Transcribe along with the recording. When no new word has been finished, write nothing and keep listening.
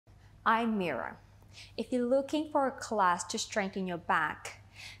I'm Mira. If you're looking for a class to strengthen your back,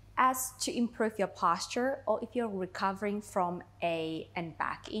 as to improve your posture, or if you're recovering from a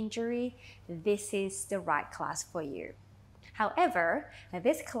back injury, this is the right class for you. However,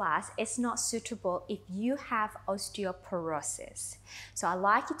 this class is not suitable if you have osteoporosis. So I'd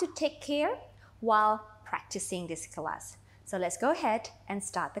like you to take care while practicing this class. So let's go ahead and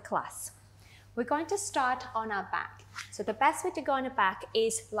start the class. We're going to start on our back. So the best way to go on the back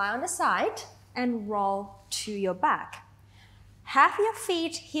is lie on the side and roll to your back. Have your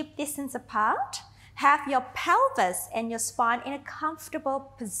feet hip distance apart. Have your pelvis and your spine in a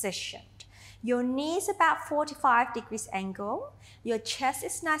comfortable position. Your knees about 45 degrees angle. Your chest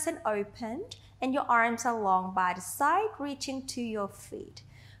is nice and opened, and your arms are long by the side, reaching to your feet.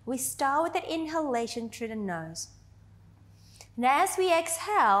 We start with an inhalation through the nose. Now as we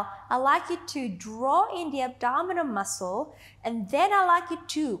exhale, I'd like you to draw in the abdominal muscle, and then I'd like you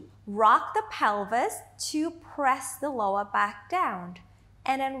to rock the pelvis to press the lower back down,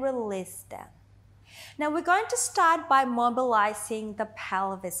 and then release them. Now we're going to start by mobilizing the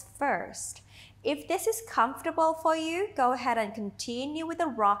pelvis first. If this is comfortable for you, go ahead and continue with the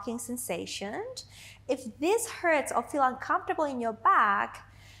rocking sensation. If this hurts or feel uncomfortable in your back,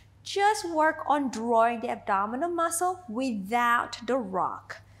 just work on drawing the abdominal muscle without the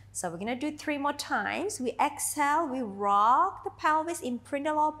rock. So we're going to do 3 more times. We exhale, we rock the pelvis, imprint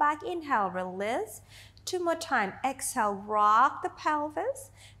the lower back, inhale, release. 2 more times, exhale, rock the pelvis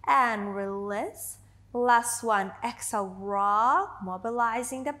and release. Last one, exhale, rock,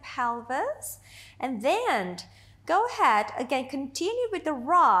 mobilizing the pelvis. And then go ahead, again, continue with the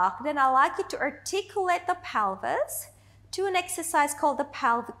rock. Then I'd like you to articulate the pelvis to an exercise called the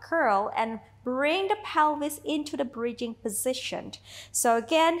pelvic curl and bring the pelvis into the bridging position. So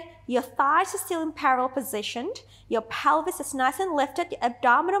again, your thighs are still in parallel position. Your pelvis is nice and lifted. The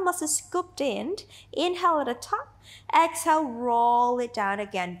abdominal muscle is scooped in. Inhale at the top. Exhale, roll it down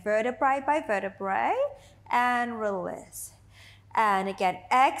again, vertebrae by vertebrae, and release. And again,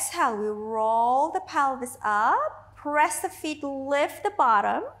 exhale, we roll the pelvis up. Press the feet, lift the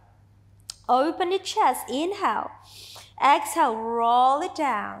bottom. Open the chest, inhale. Exhale, roll it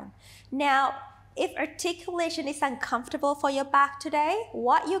down. Now, if articulation is uncomfortable for your back today,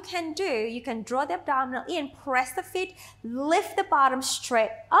 what you can do, you can draw the abdominal in, press the feet, lift the bottom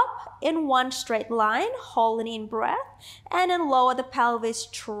straight up in one straight line, holding in breath, and then lower the pelvis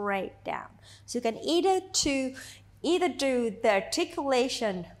straight down. So you can either do the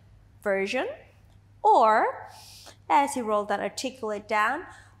articulation version, or as you roll that, articulate down,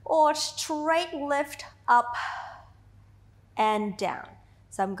 or straight lift up and down.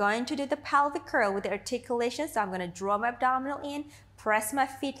 So I'm going to do the pelvic curl with the articulation. So I'm going to draw my abdominal in, press my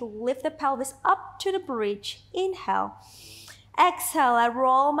feet, lift the pelvis up to the bridge. Inhale. Exhale, I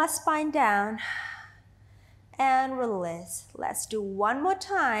roll my spine down and release. Let's do 1 more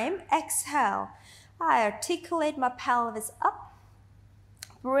time. Exhale. I articulate my pelvis up.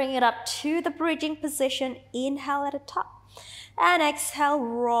 Bring it up to the bridging position. Inhale at the top. And exhale,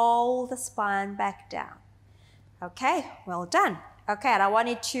 roll the spine back down. Okay, well done. Okay, and I want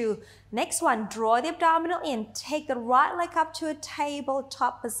you to, next one, draw the abdominal in, take the right leg up to a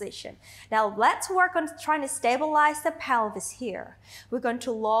tabletop position. Now let's work on trying to stabilize the pelvis here. We're going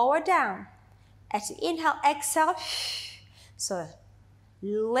to lower down. As you inhale, exhale. So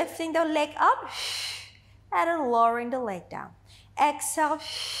lifting the leg up and then lowering the leg down. Exhale.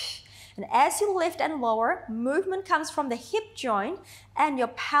 And as you lift and lower, movement comes from the hip joint, and your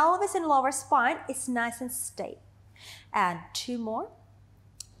pelvis and lower spine is nice and stable. And 2 more,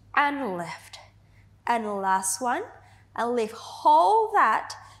 and lift. And last one, and lift. Hold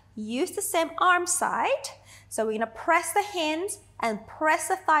that. Use the same arm side. So we're going to press the hands and press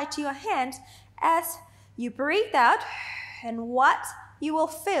the thigh to your hands as you breathe out. And what you will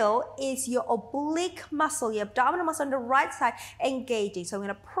feel is your oblique muscle, your abdominal muscle on the right side engaging. So I'm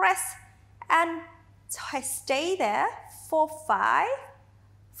going to press and stay there for 5,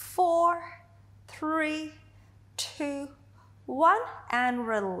 4, 3, 2, 1, and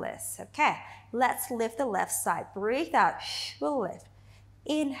release. Okay, let's lift the left side. Breathe out, we'll lift.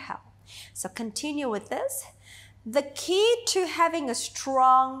 Inhale. So continue with this. The key to having a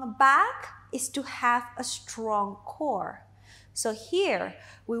strong back is to have a strong core. So here,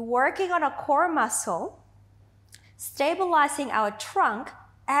 we're working on a core muscle, stabilizing our trunk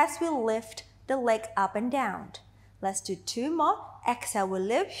as we lift the leg up and down. Let's do 2 more. Exhale, we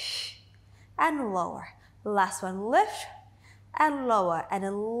lift and lower. Last one, lift and lower, and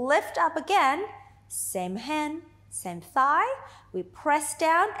then lift up again. Same hand, Same thigh. We press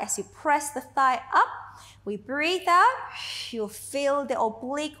down. As you press the thigh up, we breathe out. You'll feel the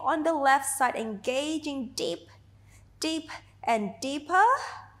oblique on the left side engaging deep, deep, and deeper.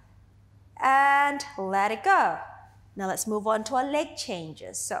 And let it go. Now let's move on to our leg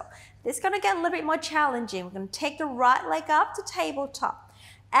changes. So this is going to get a little bit more challenging. We're going to take the right leg up to tabletop.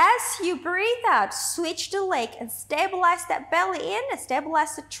 As you breathe out, switch the leg and stabilize that belly in and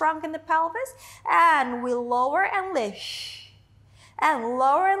stabilize the trunk and the pelvis. And we lower and lift. And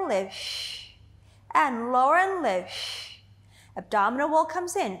lower and lift. And lower and lift. Abdominal wall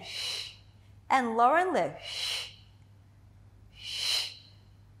comes in. And lower and lift.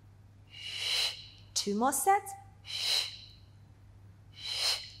 2 more sets.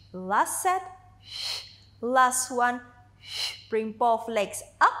 Last set. Last one. Bring both legs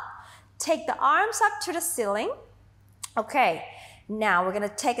up. Take the arms up to the ceiling. Okay, now we're going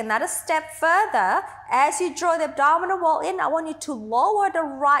to take another step further. As you draw the abdominal wall in, I want you to lower the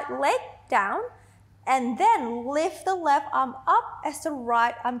right leg down and then lift the left arm up as the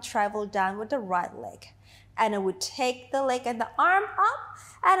right arm travels down with the right leg. And then we take the leg and the arm up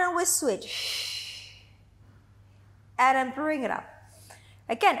and then we switch. And then bring it up.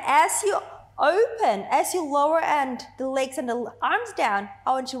 Again, as you open, as you lower and the legs and the arms down,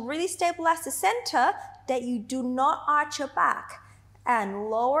 I want you to really stabilize the center that you do not arch your back. And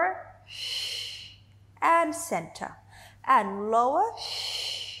lower and center. And lower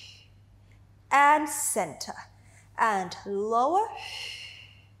and center. And lower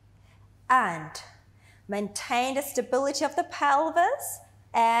and maintain the stability of the pelvis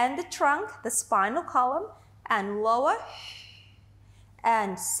and the trunk, the spinal column, and lower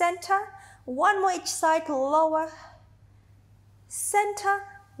and center. One more each side, lower, center,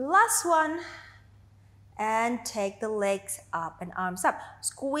 last one, and take the legs up and arms up.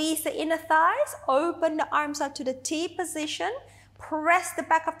 Squeeze the inner thighs, open the arms up to the T position, press the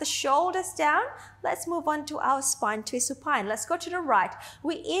back of the shoulders down. Let's move on to our spine twist supine. Let's go to the right.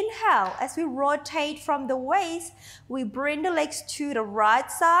 We inhale as we rotate from the waist. We bring the legs to the right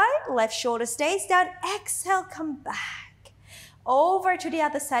side, left shoulder stays down. Exhale, come back. Over to the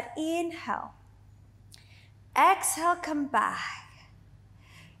other side, inhale. Exhale, come back.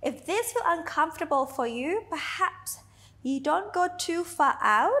 If this feels uncomfortable for you, perhaps you don't go too far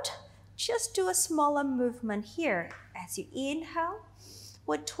out. Just do a smaller movement here. As you inhale,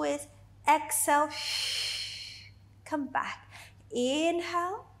 we twist, exhale, come back.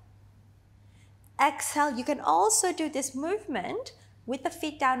 Inhale, exhale. You can also do this movement with the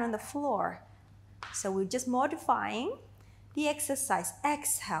feet down on the floor. So we're just modifying the exercise.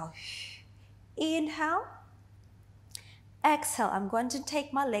 Exhale, inhale, exhale. I'm going to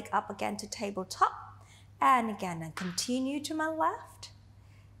take my leg up again to tabletop and again and continue to my left.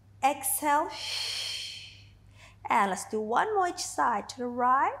 Exhale, and let's do one more each side. To the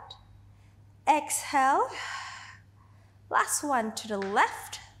right, exhale, last one to the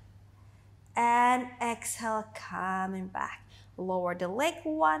left, and exhale, coming back. Lower the leg,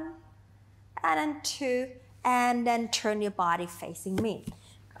 1 and then 2, and then turn your body facing me.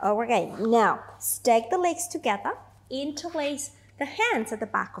 Okay, now stack the legs together, interlace the hands at the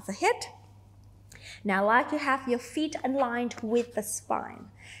back of the head. Now, like you have your feet aligned with the spine.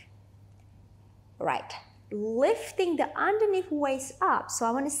 Right, lifting the underneath waist up. So I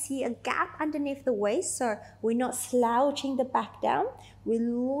want to see a gap underneath the waist, so we're not slouching the back down. We're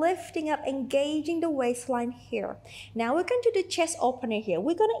lifting up, engaging the waistline here. Now we're going to do the chest opener here.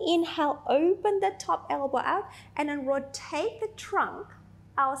 We're going to inhale, open the top elbow out, and then rotate the trunk,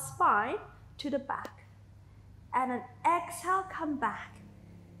 our spine, to the back. And then exhale, come back.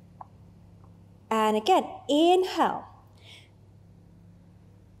 And again, inhale.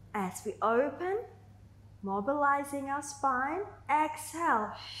 As we open, mobilizing our spine,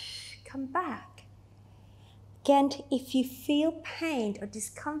 exhale, come back. Again, if you feel pain or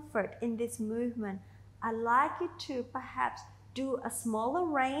discomfort in this movement, I'd like you to perhaps do a smaller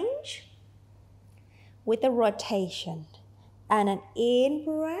range with a rotation. And an in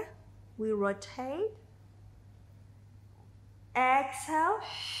breath, we rotate. Exhale,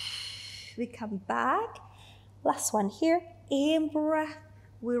 we come back. Last one here, in breath,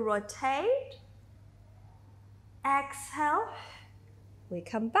 we rotate. Exhale, we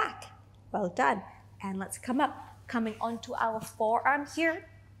come back. Well done. And let's come up, coming onto our forearm here.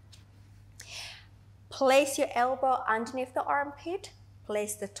 Place your elbow underneath the armpit.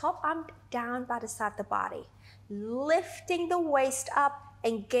 Place the top arm down by the side of the body. Lifting the waist up,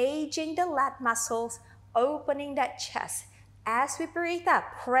 engaging the lat muscles, opening that chest. As we breathe up,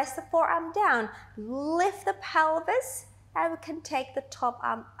 press the forearm down, lift the pelvis, and we can take the top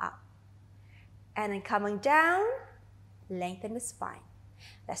arm up. And then coming down, lengthen the spine.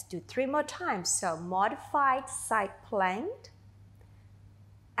 Let's do 3 more times. So modified side plank.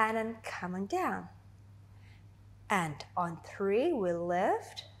 And then coming down. And on 3, we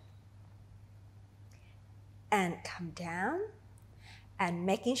lift. And come down. And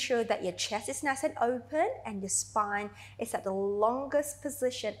making sure that your chest is nice and open and your spine is at the longest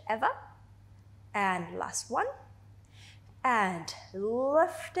position ever. And last one. And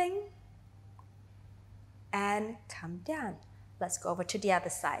lifting. And come down. Let's go over to the other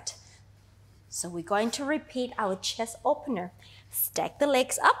side. So we're going to repeat our chest opener. Stack the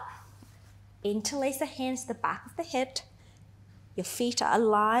legs up. Interlace the hands to the back of the head. Your feet are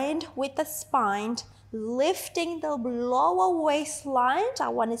aligned with the spine. Lifting the lower waistline. I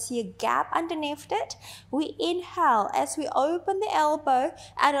want to see a gap underneath it. We inhale as we open the elbow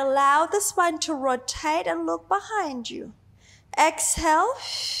and allow the spine to rotate and look behind you. Exhale.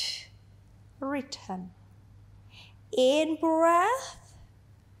 Return. In breath.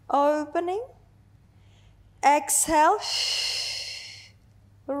 Opening. Exhale.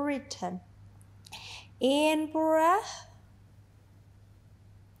 Return. In breath.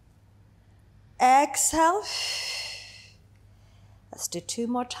 Exhale. Let's do 2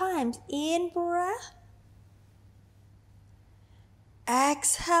 more times. In breath.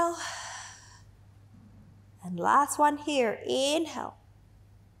 Exhale. And last one here. Inhale.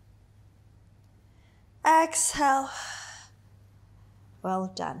 Exhale.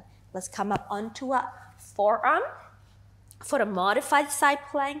 Well done. Let's come up onto a forearm. For the modified side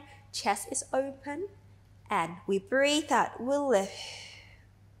plank, chest is open. And we breathe out. We lift.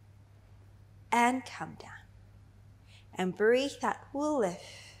 And come down. And breathe out. We'll lift.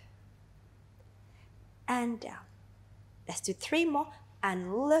 And down. Let's do 3 more.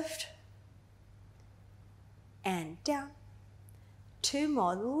 And lift. And down. 2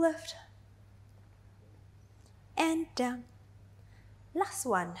 more. Lift. And down. Last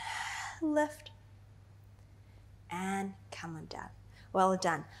one. Lift. And come on down. Well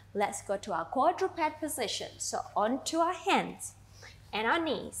done. Let's go to our quadruped position. So onto our hands and our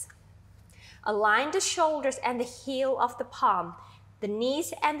knees. Align the shoulders and the heel of the palm, the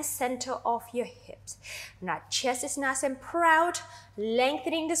knees and the center of your hips. Now chest is nice and proud,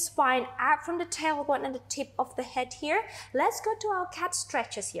 lengthening the spine out from the tailbone and the tip of the head here. Let's go to our cat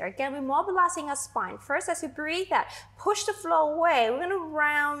stretches here. Again, we're mobilizing our spine. First, as you breathe out, push the floor away. We're going to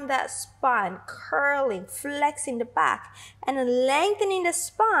round that spine, curling, flexing the back, and then lengthening the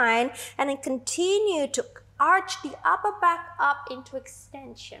spine, and then continue to arch the upper back up into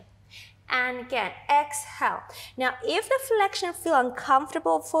extension. And again, exhale. Now, if the flexion feels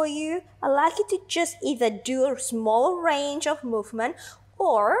uncomfortable for you, I'd like you to just either do a small range of movement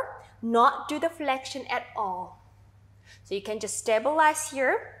or not do the flexion at all. So you can just stabilize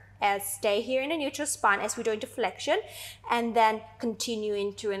here and stay here in a neutral spine as we do into flexion and then continue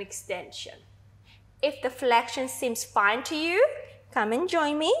into an extension. If the flexion seems fine to you, come and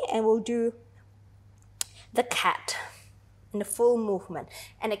join me and we'll do the cat. In the full movement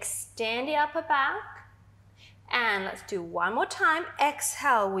and extend the upper back and let's do 1 more time.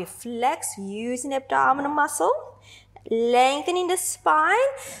 Exhale, we flex using the abdominal muscle, lengthening the spine,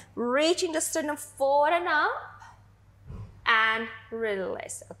 reaching the sternum forward and up and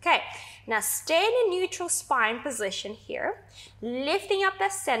release. Okay, now stay in a neutral spine position here, lifting up the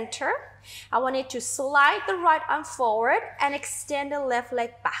center. I want you to slide the right arm forward and extend the left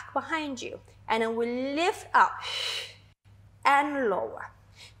leg back behind you, and then we lift up and lower.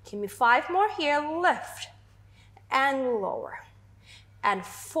 Give me 5 more here. Lift and lower. And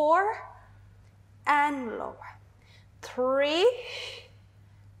 4 and lower. 3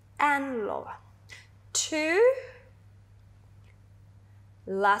 and lower. 2.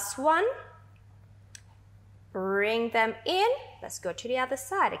 Last one. Bring them in. Let's go to the other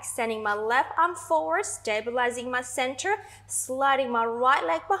side. Extending my left arm forward, stabilizing my center, sliding my right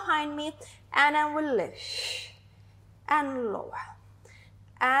leg behind me, and then we lift. And lower,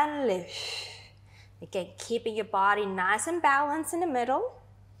 and lift. Again, keeping your body nice and balanced in the middle.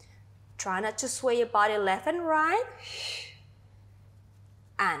 Try not to sway your body left and right.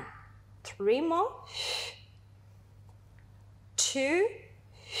 And 3 more. 2.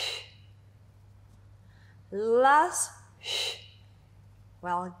 Last.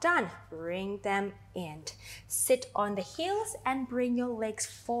 Well done. Bring them in. Sit on the heels and bring your legs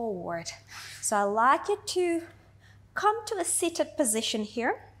forward. So I'd like you to come to a seated position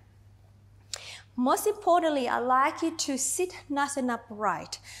here. Most importantly, I'd like you to sit nice and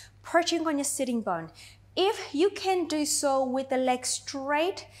upright, perching on your sitting bone. If you can do so with the legs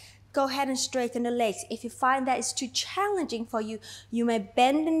straight, go ahead and straighten the legs. If you find that it's too challenging for you, you may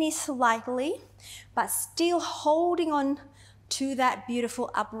bend the knees slightly, but still holding on to that beautiful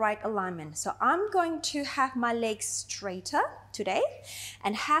upright alignment. So I'm going to have my legs straighter today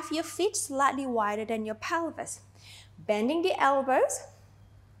and have your feet slightly wider than your pelvis. Bending the elbows.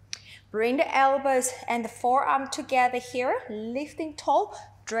 Bring the elbows and the forearm together here, lifting tall.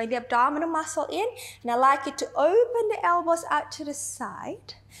 Drain the abdominal muscle in, and I'd like you to open the elbows out to the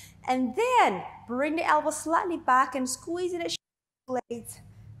side, and then bring the elbows slightly back and squeeze the blades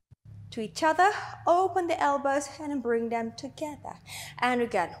to each other. Open the elbows and then bring them together. And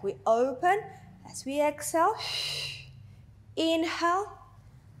again, we open as we exhale. Inhale,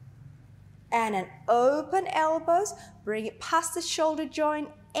 and then open elbows. Bring it past the shoulder joint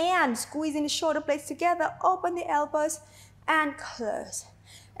and squeezing the shoulder blades together. Open the elbows and close.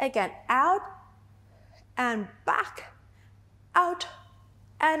 Again, out and back, out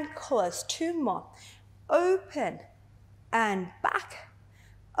and close. 2 more. Open and back,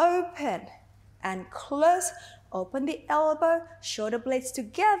 open and close. Open the elbow, shoulder blades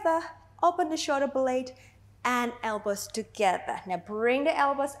together. Open the shoulder blade and elbows together. Now bring the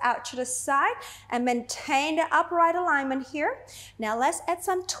elbows out to the side and maintain the upright alignment here. Now let's add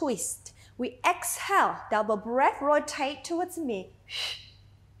some twist. We exhale, double breath, rotate towards me.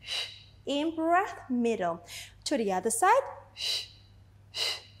 In breath, middle. To the other side.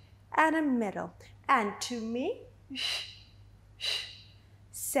 And a middle. And to me.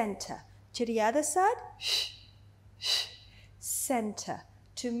 Center. To the other side. Center.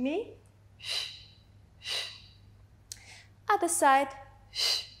 To me. Other side.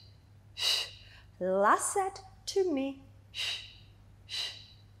 Last set. To me.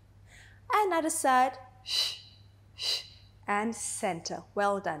 Another side. And center.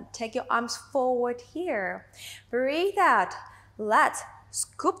 Well done. Take your arms forward here. Breathe out. Let's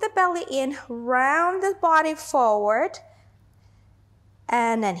scoop the belly in, round the body forward,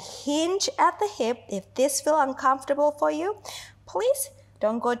 and then hinge at the hip. If this feels uncomfortable for you, please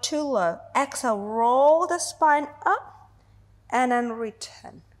don't go too low. Exhale, roll the spine up, and then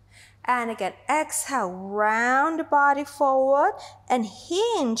return. And again, exhale, round the body forward, and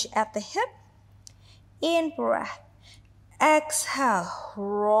hinge at the hip. In breath. Exhale,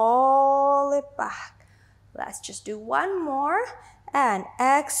 roll it back. Let's just do one more. And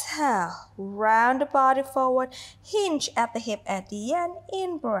exhale, round the body forward, hinge at the hip at the end,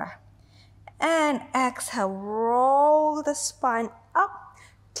 in breath. And exhale, roll the spine up.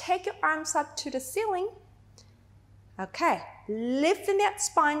 Take your arms up to the ceiling. Okay, lifting that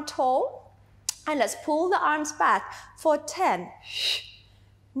spine tall. And let's pull the arms back for 10,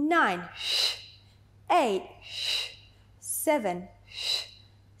 9, 8, 7,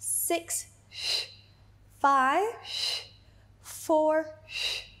 6, 5, 4,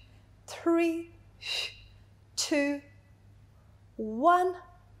 3, 2, 1.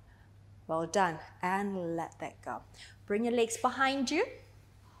 Well done. And let that go. Bring your legs behind you.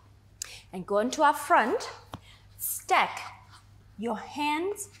 And go into our front. Stack your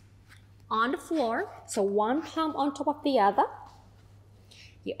hands on the floor. So one palm on top of the other.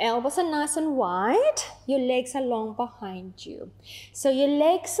 Your elbows are nice and wide. Your legs are long behind you. So your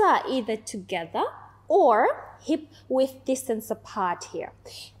legs are either together or hip width distance apart here.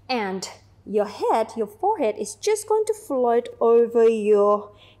 And your head, your forehead is just going to float over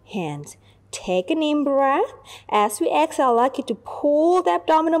your hands. Take an in breath. As we exhale, I'd like you to pull the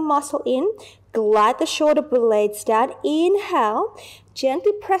abdominal muscle in. Glide the shoulder blades down. Inhale.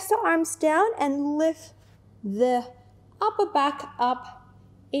 Gently press the arms down and lift the upper back up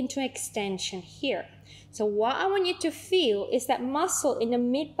into extension here. So what I want you to feel is that muscle in the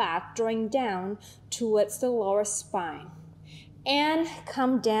mid-back drawing down towards the lower spine. And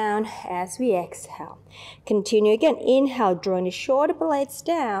come down as we exhale. Continue again. Inhale, drawing the shoulder blades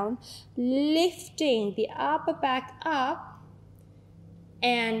down, lifting the upper back up.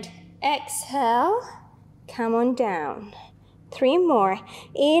 And exhale, come on down. 3 more.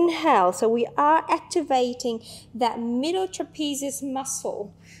 Inhale. So we are activating that middle trapezius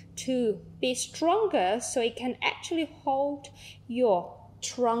muscle to be stronger so it can actually hold your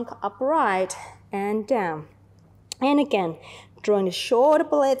trunk upright and down. And again, drawing the shoulder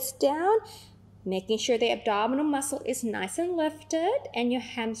blades down, making sure the abdominal muscle is nice and lifted and your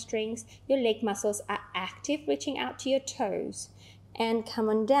hamstrings, your leg muscles are active, reaching out to your toes. And come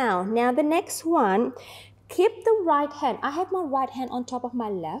on down. Now the next one, keep the right hand. I have my right hand on top of my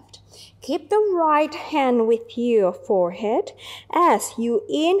left. Keep the right hand with your forehead. As you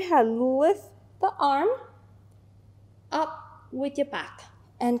inhale, lift the arm up with your back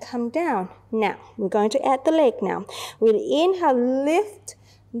and come down. Now, we're going to add the leg now. We'll inhale, lift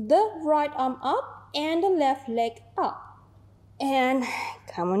the right arm up and the left leg up. And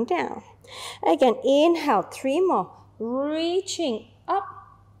come on down. Again, inhale, 3 more. Reaching up.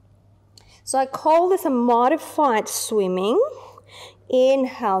 So I call this a modified swimming.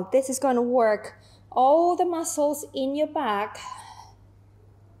 Inhale, this is going to work all the muscles in your back.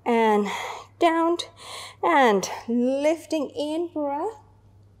 And down and lifting in breath.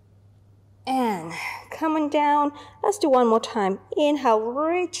 And coming down. Let's do one more time. Inhale,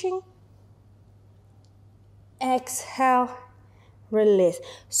 reaching. Exhale, release.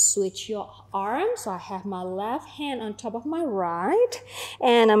 Switch your arms. So I have my left hand on top of my right.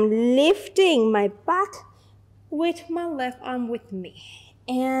 And I'm lifting my back with my left arm with me.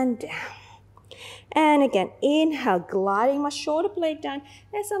 And down. And again, inhale, gliding my shoulder blade down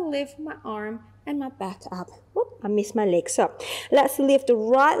as I lift my arm and my back up. Whoop, I missed my leg. So let's lift the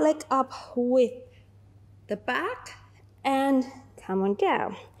right leg up with the back and come on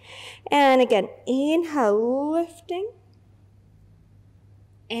down. And again, inhale, lifting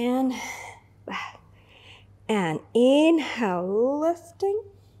and back. And inhale, lifting.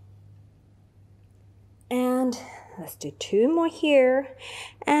 And let's do 2 more here.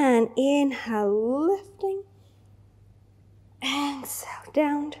 And inhale, lifting. Exhale,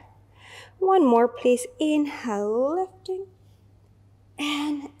 down. 1 more, please. Inhale, lifting.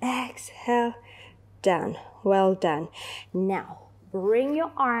 And exhale, down. Well done. Now, bring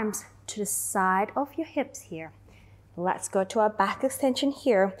your arms to the side of your hips here. Let's go to our back extension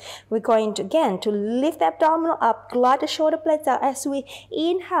here. We're going to, again, to lift the abdominal up, glide the shoulder blades out as we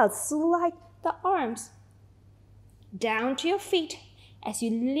inhale, slide the arms down to your feet as you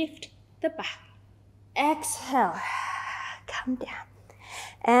lift the back. Exhale, come down.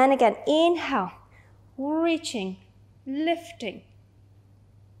 And again, inhale, reaching, lifting.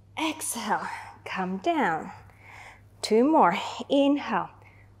 Exhale, come down. 2 more. Inhale,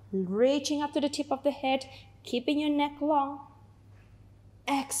 reaching up to the tip of the head, keeping your neck long.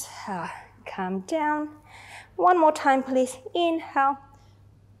 Exhale, come down. 1 more time, please. Inhale,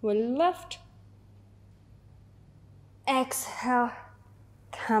 we'll lift. Exhale,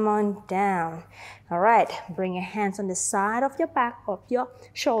 come on down. All right, bring your hands on the side of your back, of your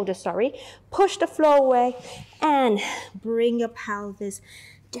shoulder, Push the floor away and bring your pelvis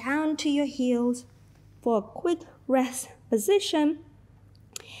down to your heels for a quick rest position.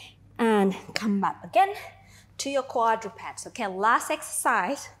 And come up again to your quadrupeds. Okay, last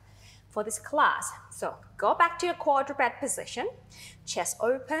exercise for this class. So go back to your quadruped position, chest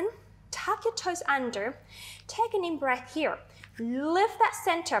open, tuck your toes under, take an in breath here. Lift that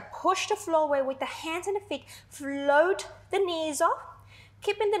center, push the floor away with the hands and the feet, float the knees off,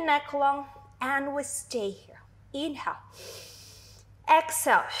 keeping the neck long, and we stay here. Inhale,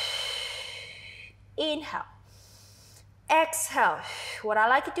 exhale, inhale, exhale. What I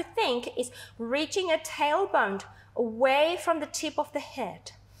like you to think is reaching your tailbone away from the tip of the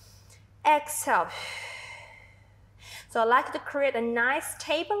head. Exhale. So I like you to create a nice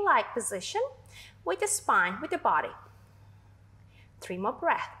table-like position with the spine, with the body. 3 more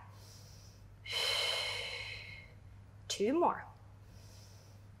breaths. 2 more.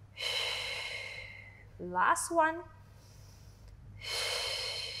 Last one.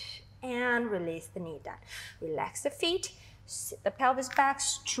 And release the knee down. Relax the feet, sit the pelvis back,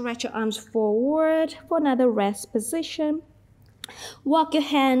 stretch your arms forward for another rest position. Walk your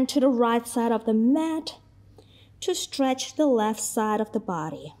hand to the right side of the mat to stretch the left side of the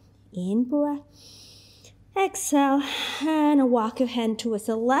body. In breath. Exhale, and walk your hand towards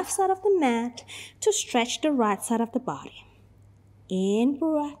the left side of the mat to stretch the right side of the body. In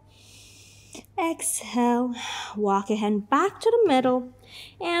breath. Exhale, walk your hand back to the middle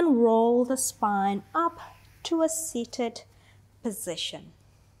and roll the spine up to a seated position.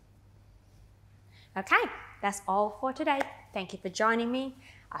 Okay, that's all for today. Thank you for joining me.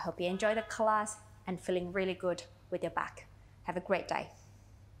 I hope you enjoyed the class and feeling really good with your back. Have a great day.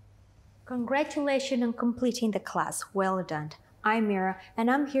 Congratulations on completing the class. Well done. I'm Mira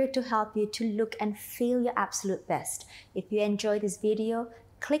and I'm here to help you to look and feel your absolute best. If you enjoyed this video,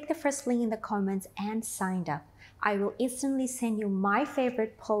 click the first link in the comments and sign up. I will instantly send you my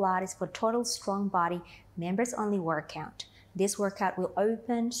favorite Pilates for total strong body members only workout. This workout will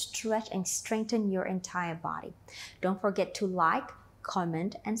open, stretch, and strengthen your entire body. Don't forget to like,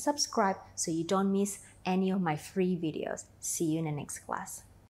 comment, and subscribe so you don't miss any of my free videos. See you in the next class.